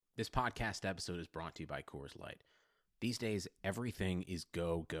This podcast episode is brought to you by Coors Light. These days, everything is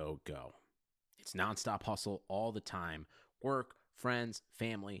go, go, go. It's nonstop hustle all the time. Work, friends,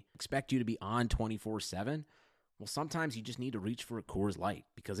 family expect you to be on 24/7. Well, sometimes you just need to reach for a Coors Light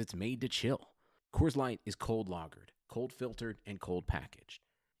because it's made to chill. Coors Light is cold lagered, cold filtered, and cold packaged.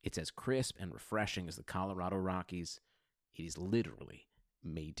 It's as crisp and refreshing as the Colorado Rockies. It is literally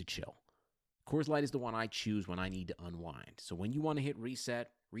made to chill. Coors Light is the one I choose when I need to unwind. So when you want to hit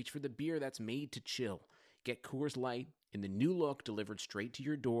reset, reach for the beer that's made to chill. Get Coors Light in the new look delivered straight to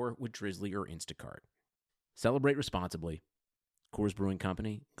your door with Drizzly or Instacart. Celebrate responsibly. Coors Brewing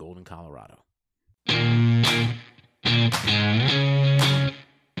Company, Golden, Colorado.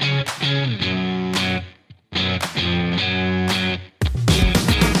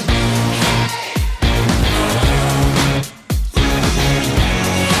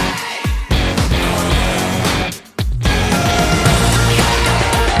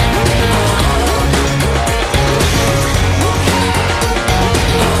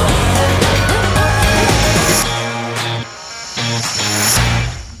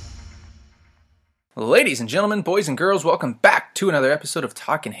 Ladies and gentlemen, boys and girls, welcome back to another episode of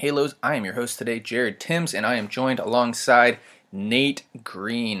Talkin' Halos. I am your host today, Jared Timms, and I am joined alongside Nate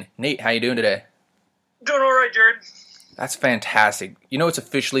Green. Nate, how you doing today? Doing all right, Jared. That's fantastic. You know it's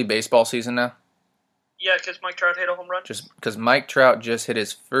officially baseball season now? Yeah, because Mike Trout hit a home run. Just because Mike Trout just hit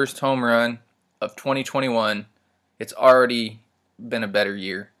his first home run of 2021, it's already been a better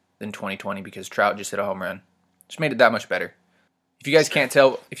year than 2020 because Trout just hit a home run. Just made it that much better. If you guys can't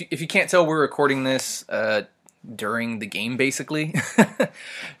tell, if you can't tell, we're recording this during the game, basically.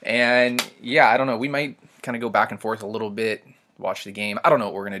 And yeah, I don't know. We might kind of go back and forth a little bit, watch the game. I don't know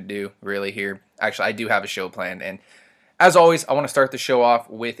what we're gonna do really here. Actually, I do have a show planned, and as always, I want to start the show off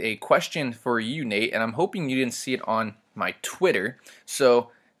with a question for you, Nate. And I'm hoping you didn't see it on my Twitter.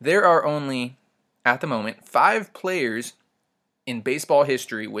 So there are only, at the moment, 5 players in baseball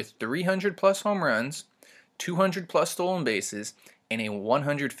history with 300 plus home runs, 200 plus stolen bases, and a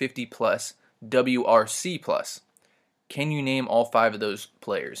 150 plus WRC plus. Can you name all 5 of those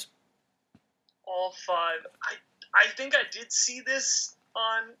players? All 5. I think I did see this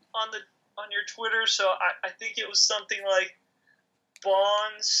on your Twitter, so I think it was something like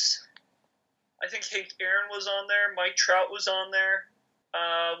Bonds. I think Hank Aaron was on there. Mike Trout was on there.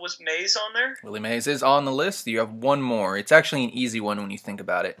 Was Mays on there? Willie Mays is on the list. You have one more. It's actually an easy one when you think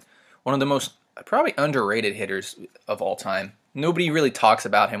about it. One of the most probably underrated hitters of all time. Nobody really talks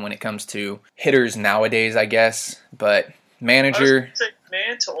about him when it comes to hitters nowadays, I guess. But manager. I was going to say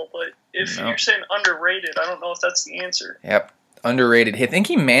Mantle, but if you're saying underrated, I don't know if that's the answer. Yep, underrated. I think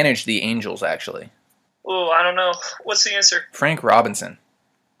he managed the Angels, actually. Oh, I don't know. What's the answer? Frank Robinson.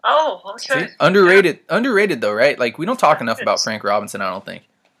 Oh, okay. See? Underrated, Underrated though, right? Like, we don't talk enough about Frank Robinson, I don't think.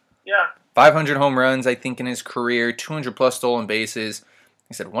 Yeah. 500 home runs, I think, in his career. 200 plus stolen bases.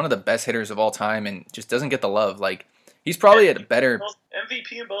 He said one of the best hitters of all time, and just doesn't get the love. Like, he's probably at a better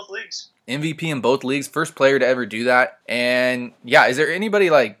MVP in both leagues. MVP in both leagues, first player to ever do that. And yeah, is there anybody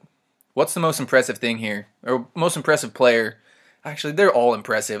like? What's the most impressive thing here, or most impressive player? Actually, they're all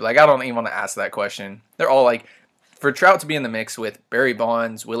impressive. Like, I don't even want to ask that question. They're all like, for Trout to be in the mix with Barry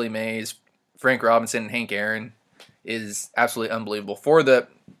Bonds, Willie Mays, Frank Robinson, and Hank Aaron is absolutely unbelievable.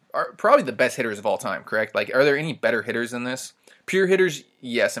 Probably the best hitters of all time. Correct? Like, are there any better hitters than this? Pure hitters,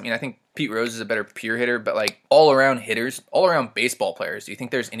 yes. I mean, I think Pete Rose is a better pure hitter, but like all-around hitters, all-around baseball players, do you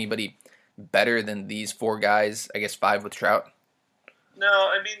think there's anybody better than these 4 guys, I guess 5 with Trout? No,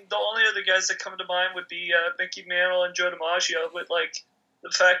 I mean, the only other guys that come to mind would be Mickey Mantle and Joe DiMaggio, but like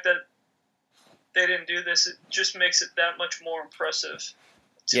the fact that they didn't do this, it just makes it that much more impressive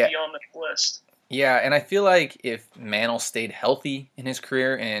to be on the list. Yeah, and I feel like if Mantle stayed healthy in his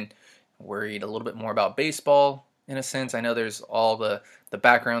career and worried a little bit more about baseball, in a sense. I know there's all the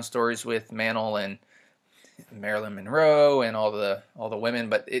background stories with Mantle and Marilyn Monroe and all the women,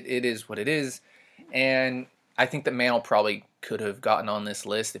 but it is what it is. And I think that Mantle probably could have gotten on this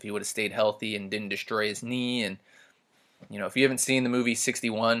list if he would have stayed healthy and didn't destroy his knee. And, you know, if you haven't seen the movie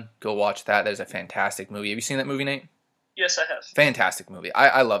 61, go watch that. That is a fantastic movie. Have you seen that movie, Nate? Yes, I have. Fantastic movie.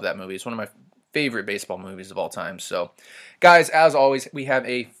 I love that movie. It's one of my favorite baseball movies of all time. So, guys, as always, we have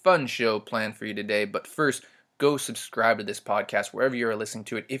a fun show planned for you today. But first, go subscribe to this podcast wherever you are listening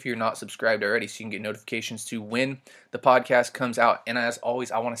to it if you're not subscribed already, so you can get notifications to when the podcast comes out. And as always,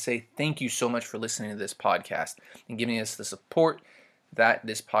 I want to say thank you so much for listening to this podcast and giving us the support that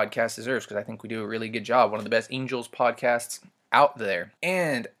this podcast deserves, because I think we do a really good job. One of the best Angels podcasts out there.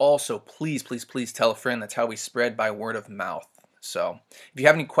 And also, please, please, please tell a friend. That's how we spread by word of mouth. So if you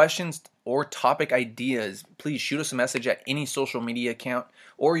have any questions, or topic ideas, please shoot us a message at any social media account,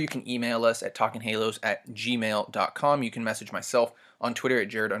 or you can email us at talkinghalos@gmail.com. You can message myself on Twitter at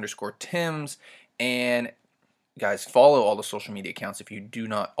Jared_Tims. And guys, follow all the social media accounts if you do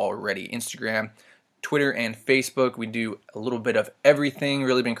not already. Instagram, Twitter, and Facebook. We do a little bit of everything.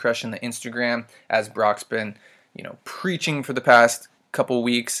 Really been crushing the Instagram as Brock's been, preaching for the past couple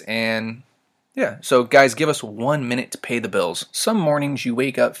weeks. And yeah, so guys, give us 1 minute to pay the bills. Some mornings you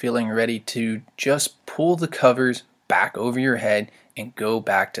wake up feeling ready to just pull the covers back over your head and go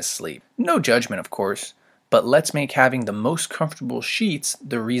back to sleep. No judgment, of course, but let's make having the most comfortable sheets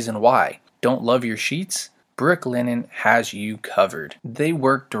the reason why. Don't love your sheets? Brooklinen has you covered. They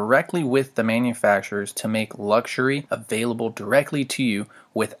work directly with the manufacturers to make luxury available directly to you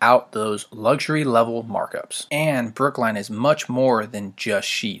without those luxury level markups. And Brookline is much more than just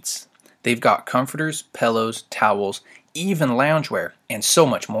sheets. They've got comforters, pillows, towels, even loungewear, and so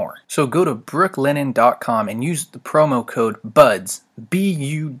much more. So go to brooklinen.com and use the promo code BUDS,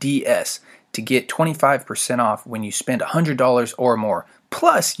 BUDS, to get 25% off when you spend $100 or more.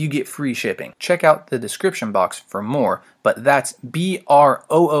 Plus, you get free shipping. Check out the description box for more, but that's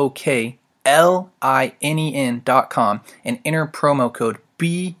BROOKLINEN.com and enter promo code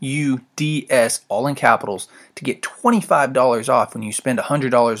BUDS, all in capitals, to get $25 off when you spend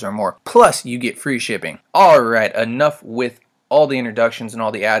 $100 or more. Plus, you get free shipping. All right, enough with all the introductions and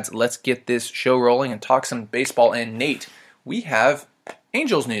all the ads. Let's get this show rolling and talk some baseball. And Nate, we have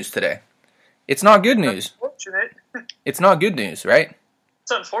Angels news today. It's not good news. Unfortunate. It's not good news, right?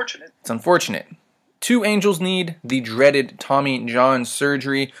 It's unfortunate. It's unfortunate. 2 Angels need the dreaded Tommy John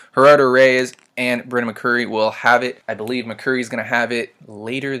surgery. Gerardo Reyes and Brendan McCurry will have it. I believe McCurry's going to have it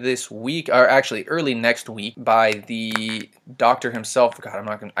later this week, or actually early next week, by the doctor himself.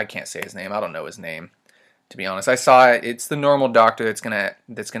 God, I can't say his name. I don't know his name, to be honest. I saw it. It's the normal doctor that's gonna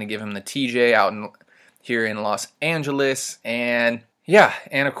give him the TJ out here in Los Angeles. And yeah,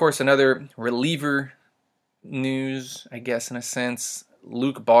 and of course another reliever news, I guess, in a sense.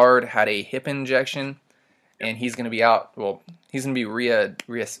 Luke Bard had a hip injection, and he's going to be out. Well, he's going to be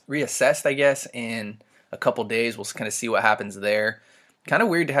reassessed, I guess, in a couple days. We'll kind of see what happens there. Kind of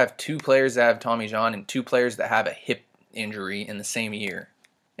weird to have 2 players that have Tommy John and 2 players that have a hip injury in the same year,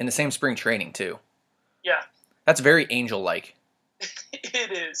 in the same spring training too. Yeah. That's very Angel-like.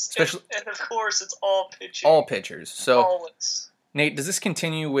 It is. Especially, and of course, it's all pitching. All pitchers. So, always. Nate, does this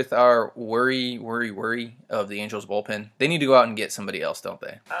continue with our worry of the Angels bullpen? They need to go out and get somebody else, don't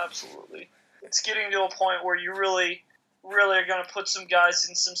they? Absolutely. It's getting to a point where you really are going to put some guys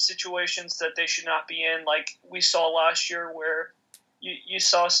in some situations that they should not be in, like we saw last year where you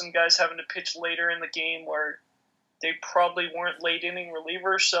saw some guys having to pitch later in the game where they probably weren't late inning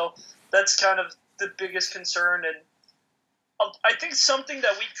relievers. So that's kind of the biggest concern. And I think something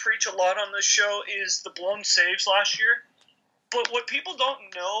that we preach a lot on this show is the blown saves last year. But what people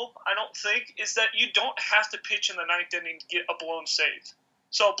don't know, I don't think, is that you don't have to pitch in the 9th inning to get a blown save.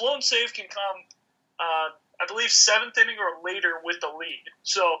 So a blown save can come, I believe, 7th inning or later with the lead.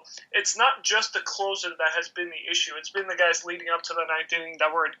 So it's not just the closer that has been the issue. It's been the guys leading up to the 9th inning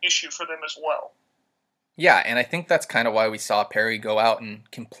that were an issue for them as well. Yeah, and I think that's kind of why we saw Perry go out and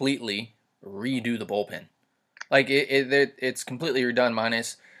completely redo the bullpen. Like, it's completely redone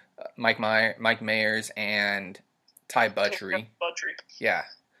minus Mike Mayers and Ty Buttrey. Yeah.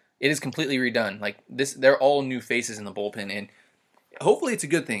 It is completely redone. Like this, they're all new faces in the bullpen, and hopefully it's a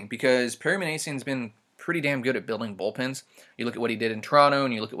good thing because Perry Minasian's been pretty damn good at building bullpens. You look at what he did in Toronto,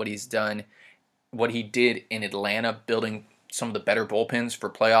 and you look at what he did in Atlanta, building some of the better bullpens for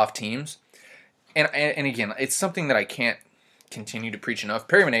playoff teams. And again, it's something that I can't continue to preach enough.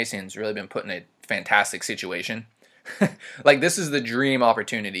 Perry Minasian's really been put in a fantastic situation. Like, this is the dream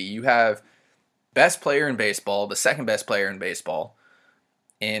opportunity. You have best player in baseball, the second best player in baseball,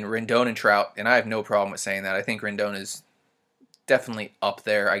 in Rendon and Trout, and I have no problem with saying that. I think Rendon is definitely up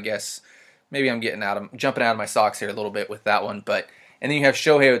there. I guess maybe I'm jumping out of my socks here a little bit with that one, but and then you have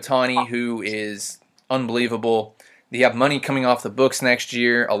Shohei Ohtani, who is unbelievable. You have money coming off the books next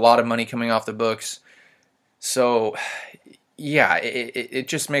year, a lot of money coming off the books. So, yeah, it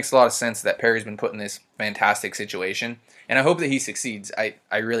just makes a lot of sense that Perry's been put in this fantastic situation. And I hope that he succeeds.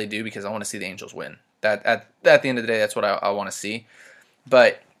 I really do, because I want to see the Angels win. That at the end of the day, that's what I want to see.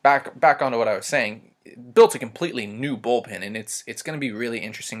 But back onto what I was saying, built a completely new bullpen, and it's going to be really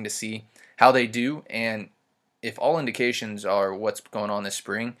interesting to see how they do. And if all indications are what's going on this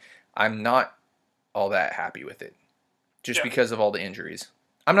spring, I'm not all that happy with it, just because of all the injuries.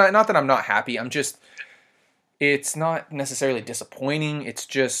 I'm not that I'm not happy. It's not necessarily disappointing. It's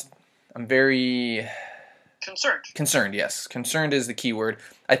just I'm very Concerned. Concerned, yes. Concerned is the key word.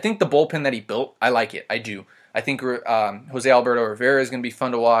 I think the bullpen that he built, I like it. I do. I think Jose Alberto Rivera is going to be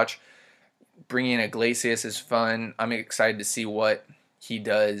fun to watch. Bringing in Iglesias is fun. I'm excited to see what he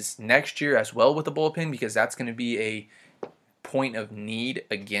does next year as well with the bullpen, because that's going to be a point of need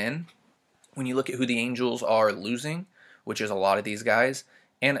again when you look at who the Angels are losing, which is a lot of these guys.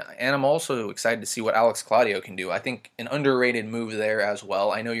 And I'm also excited to see what Alex Claudio can do. I think an underrated move there as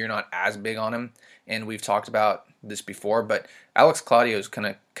well. I know you're not as big on him, and we've talked about this before, but Alex Claudio is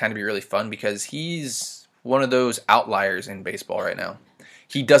going to kind of be really fun because he's one of those outliers in baseball right now.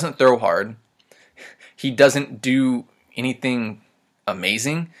 He doesn't throw hard. He doesn't do anything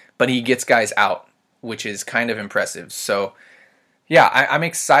amazing, but he gets guys out, which is kind of impressive. So, yeah, I'm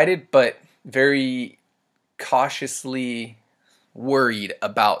excited, but very cautiously worried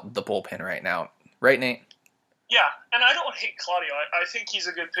about the bullpen right now. Right, Nate? Yeah, and I don't hate Claudio. I think he's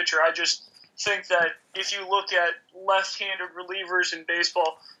a good pitcher. I just think that if you look at left-handed relievers in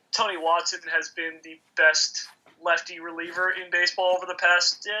baseball, Tony Watson has been the best lefty reliever in baseball over the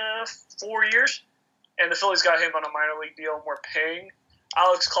past 4 years. And the Phillies got him on a minor league deal, and we're paying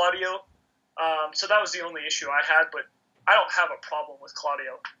Alex Claudio. So that was the only issue I had, but I don't have a problem with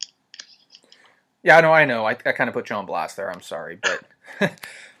Claudio. Yeah, I know. I kind of put you on blast there. I'm sorry, but I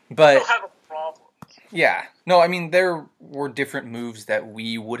don't have a problem. Yeah. No, I mean, there were different moves that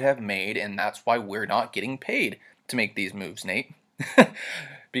we would have made, and that's why we're not getting paid to make these moves, Nate.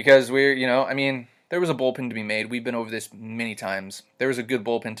 Because there was a bullpen to be made. We've been over this many times. There was a good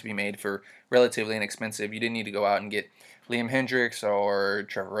bullpen to be made for relatively inexpensive. You didn't need to go out and get Liam Hendricks or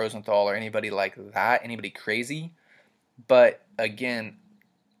Trevor Rosenthal or anybody like that, anybody crazy. But again,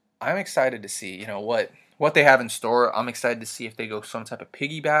 I'm excited to see, what they have in store. I'm excited to see if they go some type of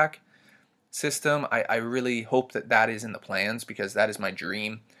piggyback system. I really hope that is in the plans, because that is my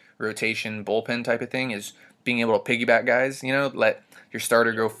dream rotation bullpen type of thing, is being able to piggyback guys, let your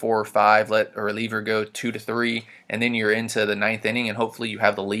starter go 4 or 5, let a reliever go 2 to 3, and then you're into the 9th inning, and hopefully you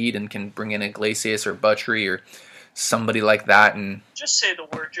have the lead and can bring in Iglesias or Buttrey or somebody like that. And just say the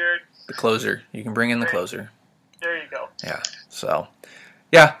word, Jared. The closer. You can bring in the closer. There you go. Yeah. So,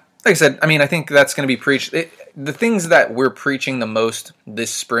 yeah. Like I said, I think that's going to be preached. The things that we're preaching the most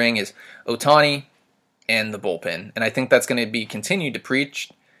this spring is Ohtani and the bullpen. And I think that's going to be continued to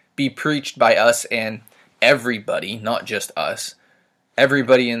be preached by us and everybody, not just us.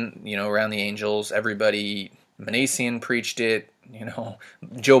 Everybody around the Angels, everybody, Manasian preached it,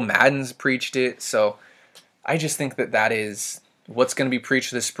 Joe Maddon's preached it. So I just think that is what's going to be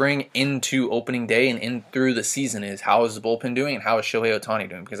preached this spring into opening day and in through the season, is how is the bullpen doing and how is Shohei Ohtani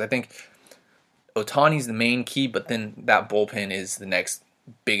doing? Because I think Ohtani's the main key, but then that bullpen is the next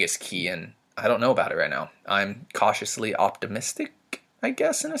biggest key, and I don't know about it right now. I'm cautiously optimistic, I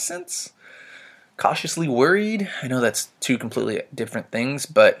guess, in a sense. Cautiously worried. I know that's two completely different things,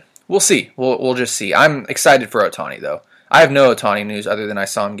 but we'll see. We'll just see. I'm excited for Ohtani, though. I have no Ohtani news other than I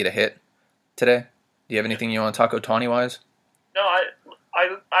saw him get a hit today. Do you have anything you want to talk Ohtani-wise? No,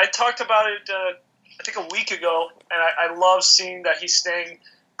 I talked about it, I think a week ago, and I love seeing that he's staying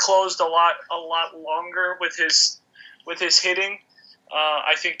closed a lot longer with his hitting.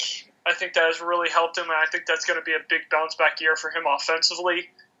 I think that has really helped him, and I think that's going to be a big bounce back year for him offensively.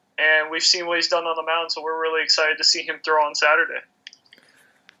 And we've seen what he's done on the mound, so we're really excited to see him throw on Saturday.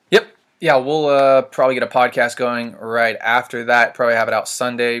 Yep. Yeah, we'll probably get a podcast going right after that. Probably have it out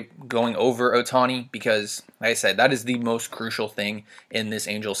Sunday going over Ohtani, because, like I said, that is the most crucial thing in this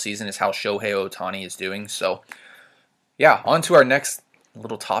Angels season, is how Shohei Ohtani is doing. So, yeah, on to our next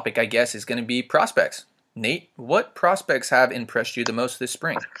little topic, I guess, is going to be prospects. Nate, what prospects have impressed you the most this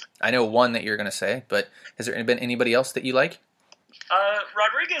spring? I know one that you're going to say, but has there been anybody else that you like?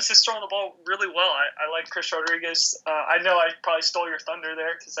 Rodriguez is throwing the ball really well. I like Chris Rodriguez. I know I probably stole your thunder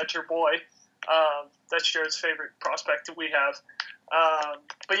there because that's your boy. That's Jared's favorite prospect that we have.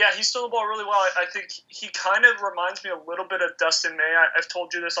 But yeah, he's throwing the ball really well. I think he kind of reminds me a little bit of Dustin May. I've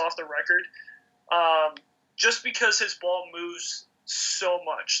told you this off the record. Just because his ball moves so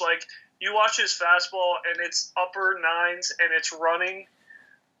much. Like, you watch his fastball and it's upper nines and it's running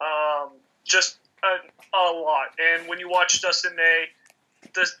just a lot. And when you watch Dustin May,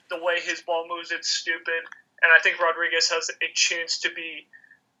 the way his ball moves, it's stupid. And I think Rodriguez has a chance to be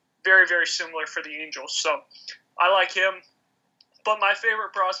very, very similar for the Angels. So I like him. But my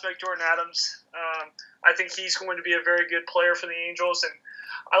favorite prospect, Jordan Adams, I think he's going to be a very good player for the Angels. And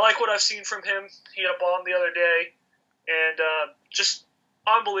I like what I've seen from him. He had a bomb the other day. And just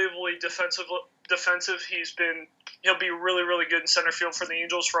unbelievably defensive. He'll be really, really good in center field for the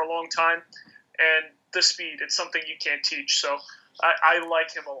Angels for a long time. And the speed, it's something you can't teach. So I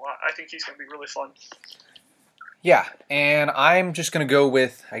like him a lot. I think he's going to be really fun. Yeah, and I'm just going to go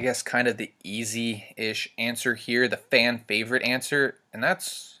with, I guess, kind of the easy-ish answer here, the fan favorite answer, and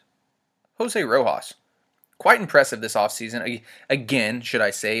that's Jose Rojas. Quite impressive this offseason. Again, should I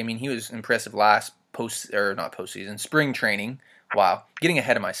say. I mean, he was impressive last spring training. Wow, getting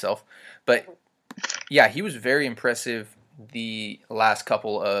ahead of myself. But yeah, he was very impressive the last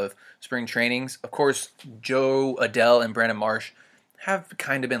couple of spring trainings. Of course, Joe Adell and Brandon Marsh have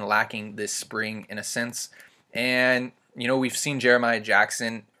kind of been lacking this spring in a sense. And, we've seen Jeremiah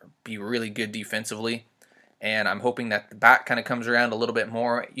Jackson be really good defensively. And I'm hoping that the bat kind of comes around a little bit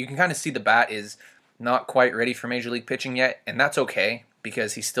more. You can kind of see the bat is not quite ready for Major League pitching yet, and that's okay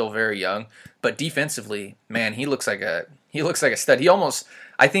because he's still very young. But defensively, man, he looks like a stud.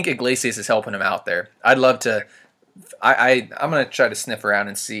 I think Iglesias is helping him out there. I'd love to. I'm gonna try to sniff around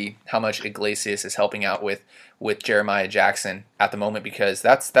and see how much Iglesias is helping out with Jeremiah Jackson at the moment, because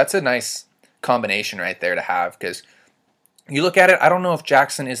that's a nice combination right there to have. Because you look at it, I don't know if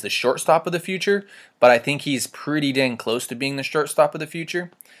Jackson is the shortstop of the future, but I think he's pretty dang close to being the shortstop of the future.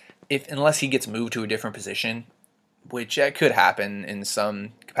 Unless he gets moved to a different position, which could happen in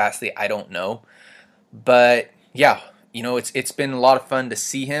some capacity, I don't know. But yeah, it's been a lot of fun to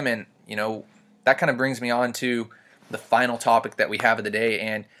see him, and that kind of brings me on to the final topic that we have of the day,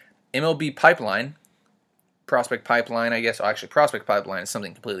 and MLB Pipeline, Prospect Pipeline, I guess. Actually, Prospect Pipeline is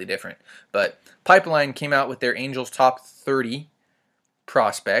something completely different. But Pipeline came out with their Angels top 30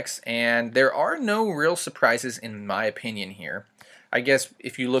 prospects, and there are no real surprises in my opinion here. I guess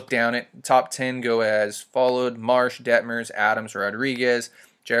if you look down at top 10 go as followed: Marsh, Detmers, Adams, Rodriguez,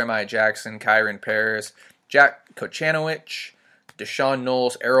 Jeremiah Jackson, Kyron Paris, Jack Kochanowicz, Deshaun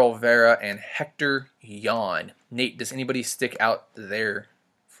Knowles, Errol Vera, and Hector Yan. Nate, does anybody stick out there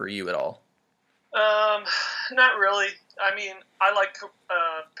for you at all? Not really. I mean, I like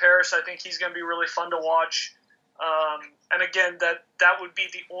Paris. I think he's going to be really fun to watch. And again, that would be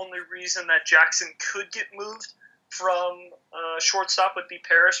the only reason that Jackson could get moved from shortstop would be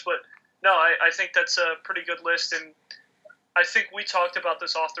Paris. But no, I think that's a pretty good list, and I think we talked about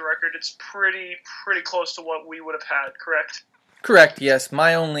this off the record. It's pretty close to what we would have had, correct? Correct, yes.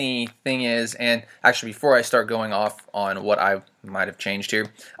 My only thing is, and actually before I start going off on what I might have changed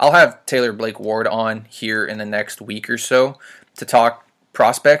here, I'll have Taylor Blake Ward on here in the next week or so to talk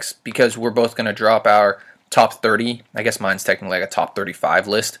prospects, because we're both going to drop our top 30. I guess mine's technically like a top 35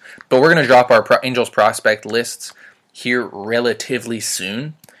 list, but we're going to drop our Angels prospect lists here relatively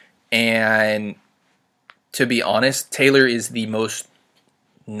soon. And to be honest, Taylor is the most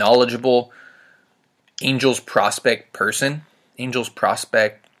knowledgeable Angels prospect person. Angels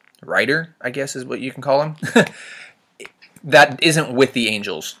prospect writer, I guess is what you can call him. That isn't with the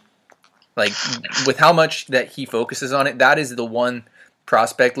Angels. Like, with how much that he focuses on it, that is the one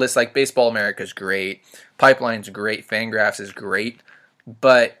prospect list. Like, Baseball America is great, Pipeline's great, Fangraphs is great,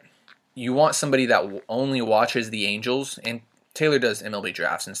 but you want somebody that only watches the Angels, and Taylor does MLB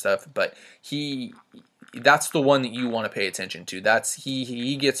drafts and stuff, but that's the one that you want to pay attention to.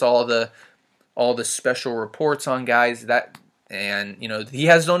 He gets all the special reports on guys that. And, he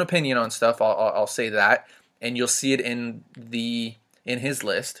has his own opinion on stuff, I'll say that, and you'll see it in his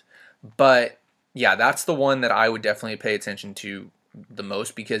list. But, yeah, that's the one that I would definitely pay attention to the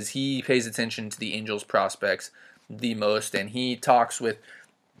most, because he pays attention to the Angels prospects the most, and he talks with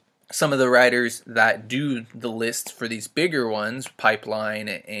some of the writers that do the lists for these bigger ones, Pipeline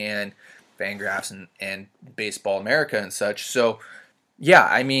and Fangraphs and Baseball America and such. So, yeah,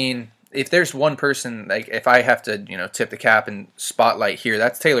 I mean, if there's one person, like if I have to, tip the cap and spotlight here,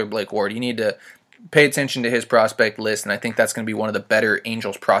 that's Taylor Blake Ward. You need to pay attention to his prospect list, and I think that's going to be one of the better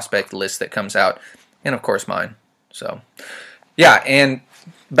Angels prospect lists that comes out, and of course mine. So, yeah, and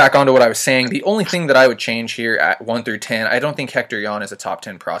back onto what I was saying, the only thing that I would change here at 1 through 10, I don't think Hector Yan is a top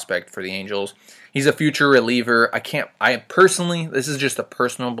 10 prospect for the Angels. He's a future reliever. I personally, this is just a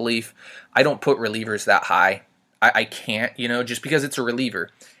personal belief, I don't put relievers that high. I can't, just because it's a reliever.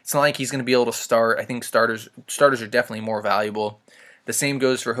 It's not like he's going to be able to start. I think starters are definitely more valuable. The same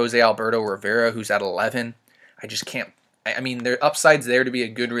goes for Jose Alberto Rivera, who's at 11. I just can't. I mean, there are upsides there to be a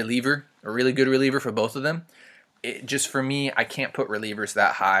good reliever, a really good reliever for both of them. Just for me, I can't put relievers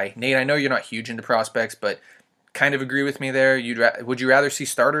that high. Nate, I know you're not huge into prospects, but kind of agree with me there. Would you rather see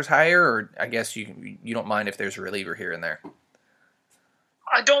starters higher, or I guess you don't mind if there's a reliever here and there?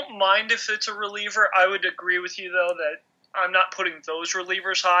 I don't mind if it's a reliever. I would agree with you, though, that I'm not putting those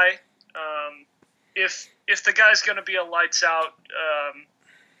relievers high. If the guy's going to be a lights out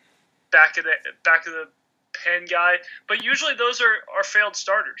back of the pen guy, but usually those are failed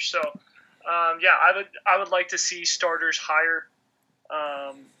starters. So I would like to see starters higher.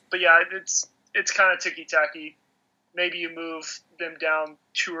 But yeah, it's kind of ticky tacky. maybe you move them down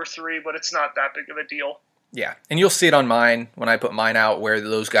 2 or 3, but it's not that big of a deal. Yeah, and you'll see it on mine when I put mine out where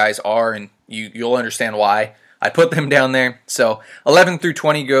those guys are, and you'll understand why I put them down there. So 11 through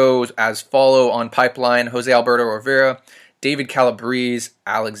 20 goes as follow on Pipeline: Jose Alberto Rivera, David Calabrese,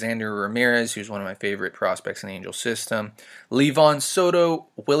 Alexander Ramirez, who's one of my favorite prospects in the Angel system, Livan Soto,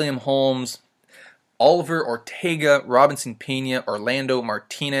 William Holmes, Oliver Ortega, Robinson Pena, Orlando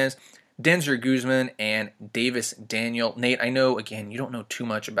Martinez, Denzer Guzman, and Davis Daniel. Nate, I know, again, you don't know too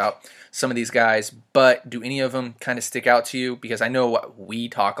much about some of these guys, but do any of them kind of stick out to you? Because I know we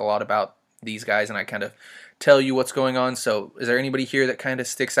talk a lot about these guys, and I kind of tell you what's going on. So is there anybody here that kind of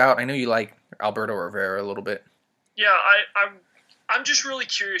sticks out? I know you like Alberto Rivera a little bit. Yeah, I'm just really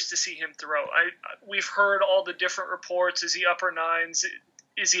curious to see him throw. We've heard all the different reports. Is he upper nines?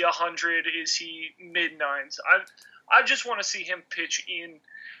 Is he 100? Is he mid nines? I just want to see him pitch in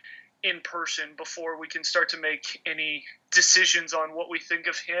person before we can start to make any decisions on what we think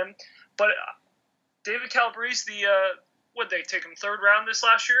of him. But David Calabrese, would they take him third round this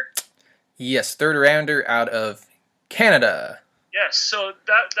last year? Yes, third rounder out of Canada. Yes, so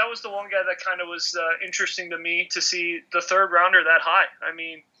that was the one guy that kind of was interesting to me to see the third rounder that high. I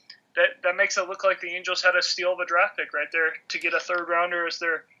mean, that makes it look like the Angels had a steal of a draft pick right there to get a third rounder as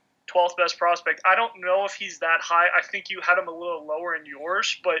their 12th best prospect. I don't know if he's that high. I think you had him a little lower in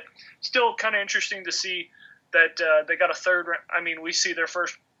yours, but still kind of interesting to see that they got a third. I mean, we see their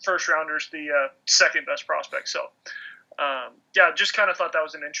first rounders the second best prospect. So, yeah, just kind of thought that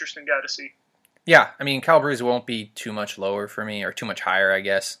was an interesting guy to see. Yeah, I mean, Calabrese won't be too much lower for me, or too much higher, I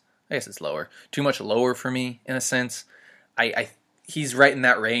guess. I guess it's lower. Too much lower for me, in a sense. He's right in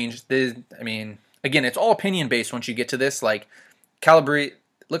that range. I mean, again, it's all opinion-based once you get to this. Like, Calabrese,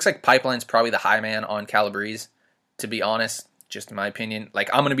 looks like Pipeline's probably the high man on Calabrese, to be honest, just in my opinion. Like,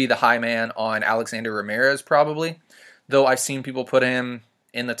 I'm going to be the high man on Alexander Ramirez, probably. Though I've seen people put him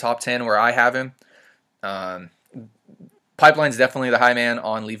in the top 10 where I have him. Pipeline's definitely the high man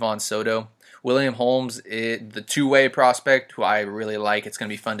on Livan Soto. William Holmes, the two-way prospect, who I really like. It's going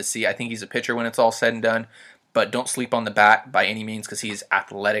to be fun to see. I think he's a pitcher when it's all said and done. But don't sleep on the bat by any means because he's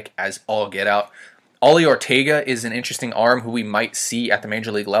athletic as all get out. Ollie Ortega is an interesting arm who we might see at the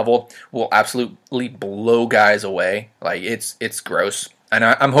major league level. Will absolutely blow guys away. Like, it's gross. And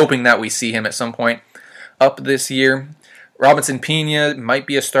I'm hoping that we see him at some point up this year. Robinson Pena might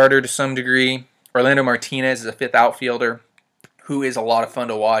be a starter to some degree. Orlando Martinez is a fifth outfielder who is a lot of fun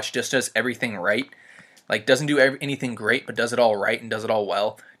to watch, just does everything right. Like, doesn't do anything great, but does it all right and does it all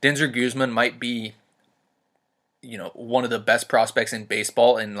well. Denzer Guzman might be, one of the best prospects in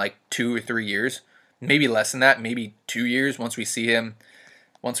baseball in like 2 or 3 years. Maybe less than that, maybe 2 years once we see him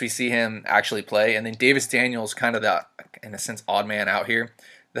actually play. And then Davis Daniels, kind of the, in a sense, odd man out here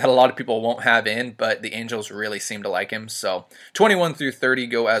that a lot of people won't have in, but the Angels really seem to like him. So 21 through 30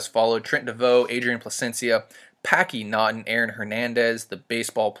 go as followed. Trent DeVoe, Adrian Placencia, Packy Naughton, Aaron Hernandez, the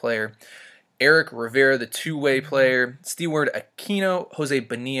baseball player, Eric Rivera, the two-way player, Stewart Aquino, Jose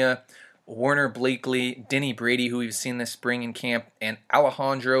Bonilla, Warner Blakely, Denny Brady, who we've seen this spring in camp, and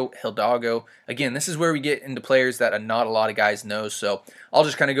Alejandro Hidalgo. Again, this is where we get into players that not a lot of guys know, so I'll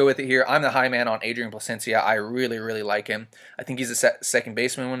just kind of go with it here. I'm the high man on Adrian Placencia. I really, really like him. I think he's a second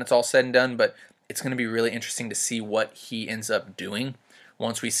baseman when it's all said and done, but it's going to be really interesting to see what he ends up doing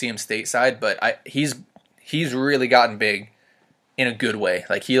once we see him stateside, but he's really gotten big in a good way.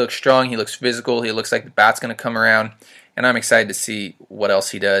 Like, he looks strong, he looks physical, he looks like the bat's going to come around, and I'm excited to see what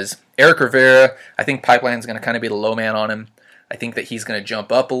else he does. Eric Rivera, I think Pipeline's going to kind of be the low man on him. I think that he's going to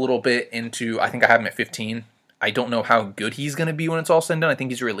jump up a little bit into, I think I have him at 15. I don't know how good he's going to be when it's all said and done. I think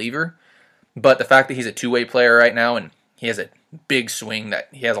he's a reliever. But the fact that he's a two-way player right now, and he has a big swing that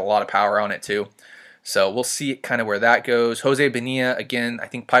he has a lot of power on it too. So we'll see kind of where that goes. Jose Bonilla, again, I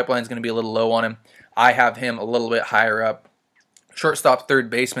think Pipeline's going to be a little low on him. I have him a little bit higher up. Shortstop, third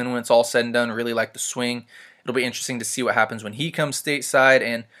baseman when it's all said and done. Really like the swing. It'll be interesting to see what happens when he comes stateside.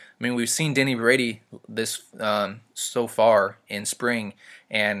 And, I mean, we've seen Denny Brady this so far in spring,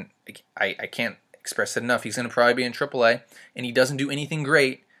 and I can't express it enough. He's going to probably be in AAA, and he doesn't do anything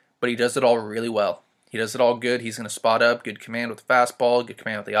great, but he does it all really well. He does it all good. He's going to spot up, good command with the fastball, good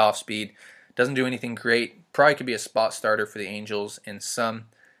command with the off-speed. Doesn't do anything great. Probably could be a spot starter for the Angels in some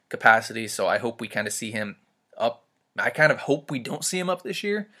capacity, so I hope we kind of see him up. I kind of hope we don't see him up this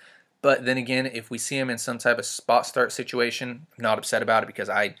year. But then again, if we see him in some type of spot start situation, I'm not upset about it because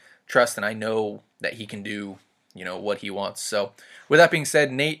I trust and I know that he can do, what he wants. So with that being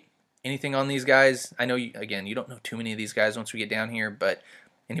said, Nate, anything on these guys? I know, you don't know too many of these guys once we get down here, but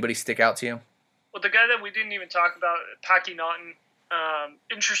anybody stick out to you? Well, the guy that we didn't even talk about, Packy Naughton,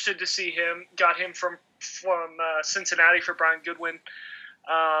 interested to see him. Got him from Cincinnati for Brian Goodwin.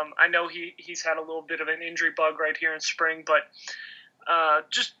 I know he's had a little bit of an injury bug right here in spring, but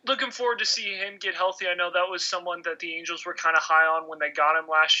just looking forward to see him get healthy. I know that was someone that the Angels were kind of high on when they got him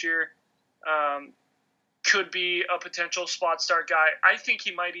last year. Could be a potential spot start guy. I think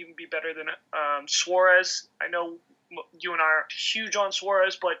he might even be better than Suarez. I know you and I aren't huge on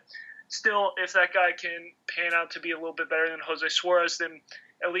Suarez, but still, if that guy can pan out to be a little bit better than Jose Suarez, then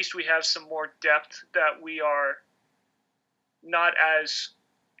at least we have some more depth that we are not as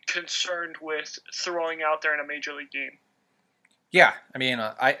concerned with throwing out there in a major league game. Yeah, I mean,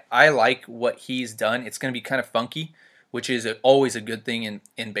 I like what he's done. It's going to be kind of funky, which is always a good thing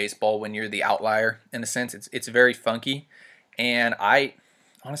in baseball when you're the outlier, in a sense. It's very funky, and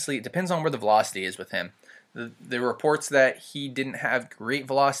honestly, it depends on where the velocity is with him. The reports that he didn't have great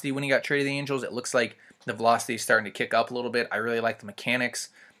velocity when he got traded to the Angels, it looks like the velocity is starting to kick up a little bit. I really like the mechanics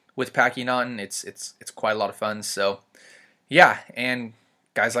with Packy Naughton. It's quite a lot of fun. So, yeah, and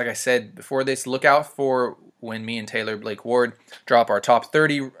guys, like I said before this, look out for when me and Taylor Blake Ward drop our top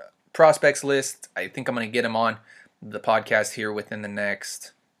 30 prospects list. I think I'm going to get him on the podcast here within the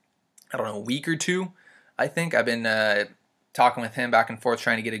next, week or two. I think I've been talking with him back and forth,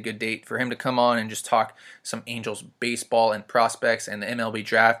 trying to get a good date for him to come on and just talk some Angels baseball and prospects and the MLB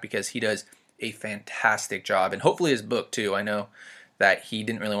draft, because he does a fantastic job. And hopefully his book too. I know that he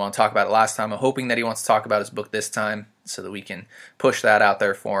didn't really want to talk about it last time. I'm hoping that he wants to talk about his book this time so that we can push that out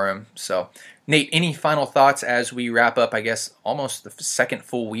there for him. So, Nate, any final thoughts as we wrap up, I guess, almost the second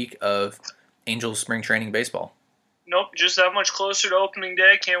full week of Angels spring training baseball? Nope, just that much closer to opening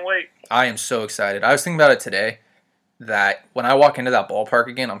day. Can't wait. I am so excited. I was thinking about it today, that when I walk into that ballpark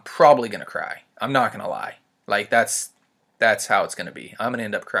again, I'm probably going to cry. I'm not going to lie. Like, that's how it's going to be. I'm going to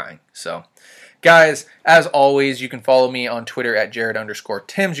end up crying. So, guys, as always, you can follow me on Twitter at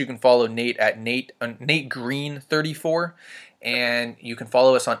Jared_Tims. You can follow Nate at Nate Green 34. And you can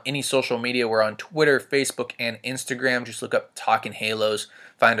follow us on any social media. We're on Twitter, Facebook, and Instagram. Just look up Talking Halos.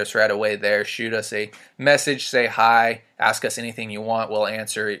 Find us right away there. Shoot us a message. Say hi. Ask us anything you want. We'll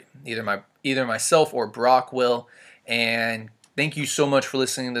answer. Either myself or Brock will. And thank you so much for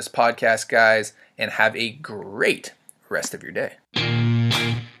listening to this podcast, guys. And have a great rest of your day.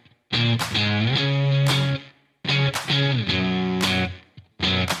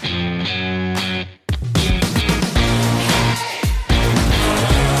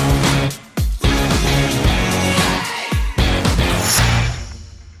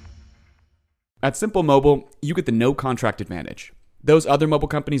 At Simple Mobile, you get the no contract advantage. Those other mobile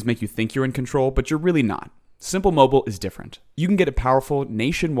companies make you think you're in control, but you're really not. Simple Mobile is different. You can get a powerful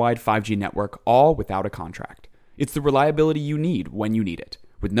nationwide 5G network all without a contract. It's the reliability you need when you need it,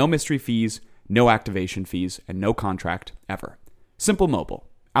 with no mystery fees, no activation fees, and no contract ever. Simple Mobile.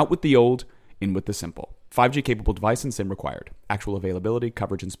 Out with the old, in with the simple. 5G capable device and SIM required. Actual availability,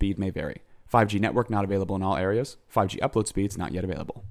 coverage, and speed may vary. 5G network not available in all areas. 5G upload speeds not yet available.